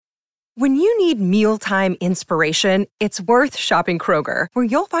When you need mealtime inspiration, it's worth shopping Kroger, where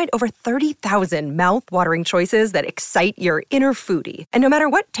you'll find over 30,000 mouth-watering choices that excite your inner foodie. And no matter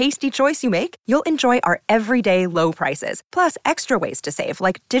what tasty choice you make, you'll enjoy our everyday low prices, plus extra ways to save,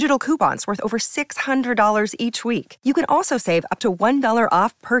 like digital coupons worth over $600 each week. You can also save up to $1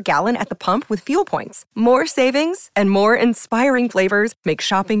 off per gallon at the pump with fuel points. More savings and more inspiring flavors make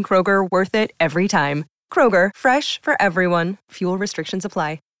shopping Kroger worth it every time. Kroger, fresh for everyone. Fuel restrictions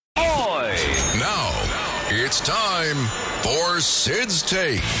apply. Now, it's time for Sid's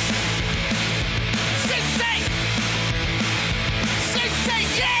Take. Sid's Take! Sid's Take,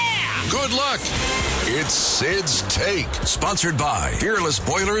 yeah! Good luck. It's Sid's Take, sponsored by Peerless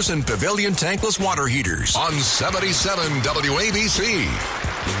Boilers and Pavilion Tankless Water Heaters on 77 WABC.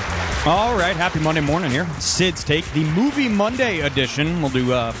 All right, happy Monday morning here. Sid's Take, the Movie Monday edition. We'll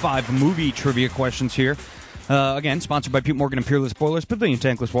do 5 movie trivia questions here. Again, sponsored by Pete Morgan and Peerless Boilers, Pavilion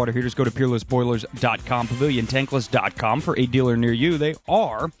Tankless Water Heaters. Go to peerlessboilers.com, paviliontankless.com for a dealer near you. They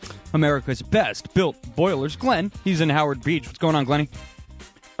are America's best built boilers. Glenn, he's in Howard Beach. What's going on, Glenny?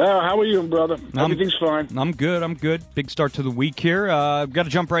 How are you, brother? Everything's fine. I'm good. Big start to the week here. Got to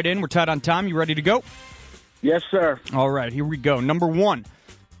jump right in. We're tight on time. You ready to go? Yes, sir. All right, here we go. Number 1.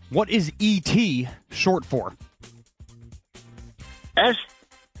 What is E.T. short for?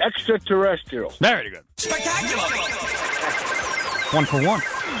 Extraterrestrial. Very good. Spectacular! 1 for 1.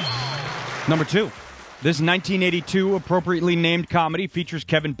 Number 2. This 1982 appropriately named comedy features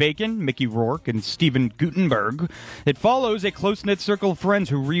Kevin Bacon, Mickey Rourke, and Steven Guttenberg. It follows a close-knit circle of friends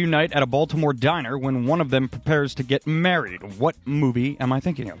who reunite at a Baltimore diner when one of them prepares to get married. What movie am I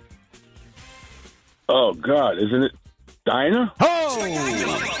thinking of? Oh, God. Isn't it Diner? Oh!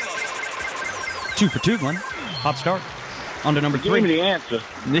 2 for 2, Glenn. Hot start. On to number 3. Give me the answer.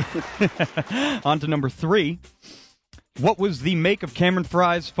 On to number 3. What was the make of Cameron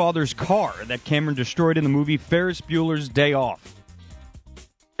Fry's father's car that Cameron destroyed in the movie Ferris Bueller's Day Off?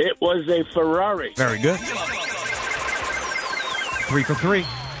 It was a Ferrari. Very good. 3 for 3.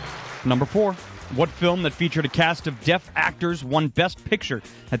 Number 4. What film that featured a cast of deaf actors won Best Picture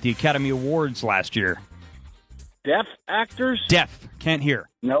at the Academy Awards last year? Deaf actors? Deaf. Can't hear.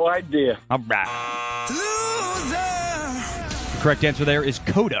 No idea. All right. The correct answer there is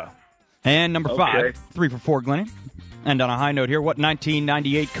Coda. And number 5. 3 for 4, Glenny. And on a high note here, what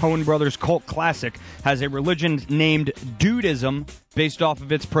 1998 Coen Brothers cult classic has a religion named Dudism based off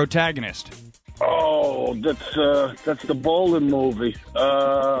of its protagonist? Oh, that's the Bolin movie.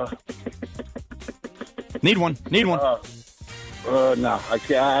 Need one. No, I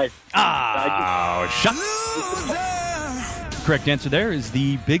can't. Shut. Correct answer there is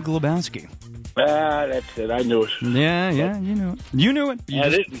The Big Lebowski. That's it. I knew it. Yeah, you knew it. You knew it. I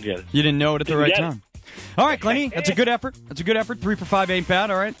didn't get it. You didn't know it at the right time. All right, Glenny, that's a good effort. 3 for 5 ain't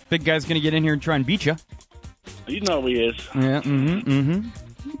bad. All right, big guy's going to get in here and try and beat you. You know he is. Yeah,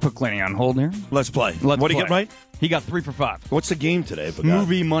 Put Glenny on hold here. Let's play. What did he get right? He got 3 for 5. What's the game today?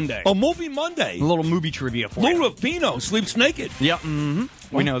 Movie Monday. Oh, Movie Monday. A little movie trivia for Lou you. Rufino sleeps naked. Yeah,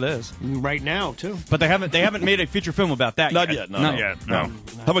 we know this. Right now, too. But they haven't made a feature film about that Not yet. yet. Not yet. No.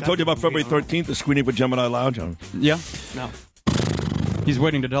 Have I told you about February 13th, the screening for Gemini Lounge? Yeah. No. He's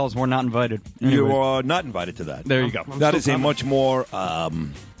waiting to tell us we're not invited. You Anyway, are not invited to that. there you go. That is a much more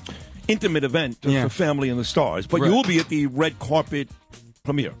intimate event Yeah. for family and the stars. But Right. you will be at the red carpet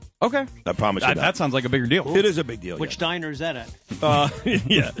premiere. Okay. I promise you that. That sounds like a bigger deal. It is a big deal. Which diner is that at?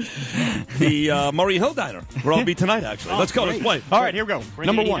 Yeah. The Murray Hill Diner, where I'll be tonight, actually. Let's go. great. Let's play. All right, here we go. Bring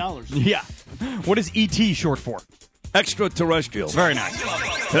Number $80. 1. Yeah. What is E.T. short for? Extraterrestrial. Very nice.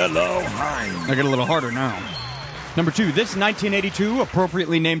 Hello. Hi. I get a little harder now. Number 2, this 1982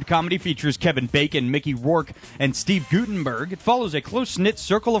 appropriately named comedy features Kevin Bacon, Mickey Rourke, and Steve Guttenberg. It follows a close-knit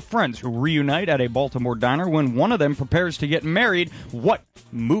circle of friends who reunite at a Baltimore diner when one of them prepares to get married. What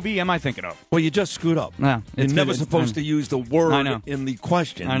movie am I thinking of? Well, you just screwed up. Yeah, You're it's never good. supposed to use the word I know. in the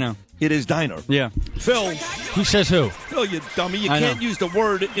question. I know. It is diner. Yeah. Phil, Who says who? Phil, you dummy. You I know. can't use the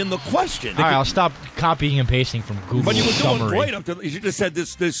word in the question. All right, I'll stop copying and pasting from Google But you were doing summary. great up to you just said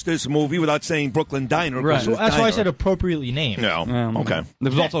this movie without saying Brooklyn Diner. Right. because So it's that's why I diner. said appropriately named. Yeah. Okay.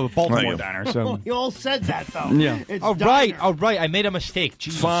 There was also a Baltimore Right. diner, so You all said that, though. Yeah. It's All diner. right. I made a mistake.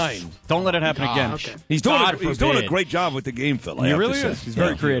 Jeez. Fine. don't let it happen again. Okay. He's doing God he's doing a forbid. great job with the game, Phil. I He have really to say. is. He's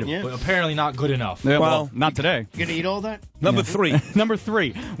very creative. Yeah. But apparently not good enough. Yeah, well, Well- not today. You gonna eat all that? Number 3. Number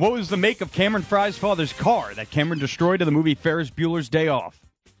 3. What was the make of Cameron Fry's father's car that Cameron destroyed in the movie Ferris Bueller's Day Off?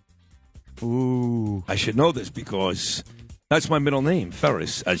 Ooh. I should know this because that's my middle name,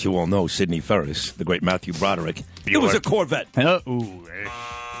 Ferris. As you all know, Sidney Ferris, the great Matthew Broderick. It was a Corvette. Ooh.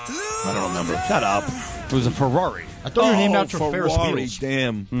 I don't remember. Shut up. It was a Ferrari. I thought you were named after Ferris Ferrari, Buells.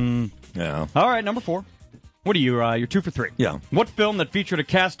 damn. Yeah. All right, number 4. What are you? You're 2 for 3. Yeah. What film that featured a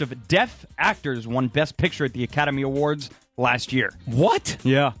cast of deaf actors won Best Picture at the Academy Awards last year? What?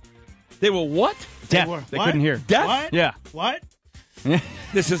 Yeah. They were what? Deaf. were- They what? couldn't hear. Deaf? What? Yeah. What?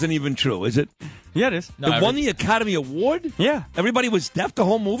 This isn't even true, is it? Yeah, it is. They won the Academy Award? Yeah. Everybody was deaf the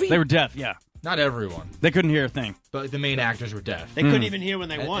whole movie? They were deaf, yeah. Not everyone, They couldn't hear a thing. but the main actors were deaf. They couldn't even hear when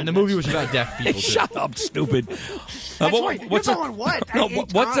they won. And the movie was about deaf people, too. Shut up, stupid. That's why you're going what? No, 8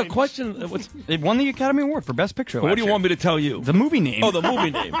 what's the times. question? What's, They won the Academy Award for Best Picture what last do you year. want me to tell you? The movie name. Oh, the movie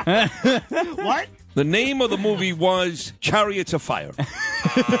name. What? The name of the movie was Chariots of Fire.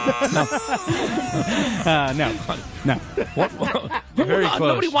 No. No. What? Very Hold on, close,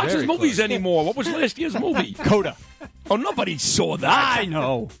 nobody watches very movies close. anymore. What was last year's movie? Coda. Oh, nobody saw that. I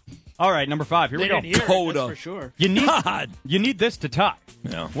know. All right, number 5. Here They we go. didn't hear it, Coda. that's for sure. You need God. you need this to tie.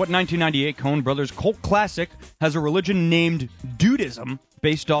 Yeah. What 1998 Coen Brothers cult classic has a religion named Dudism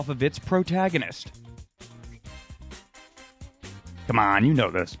based off of its protagonist? Come on, you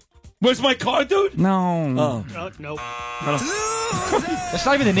know this. Where's my car, dude? No. Oh. Nope. That's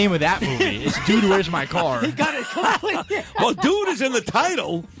not even the name of that movie. It's Dude, Where's My Car? Got it completely. Well, dude is in the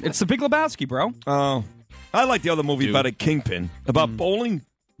title. It's The Big Lebowski, bro. Oh. I like the other movie Dude. better, Kingpin. About bowling?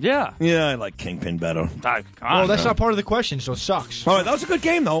 Yeah. Yeah, I like Kingpin better. Well, that's not part of the question, so it sucks. All right, that was a good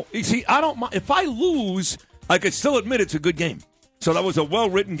game, though. You see, I don't mind. If I lose, I could still admit it's a good game. So that was a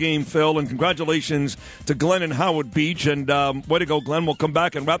well-written game, Phil, and congratulations to Glenn and Howard Beach. And way to go, Glenn. We'll come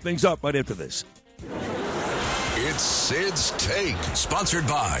back and wrap things up right after this. It's Sid's Take, sponsored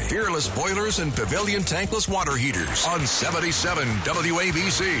by Fearless Boilers and Pavilion Tankless Water Heaters on 77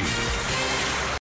 WABC.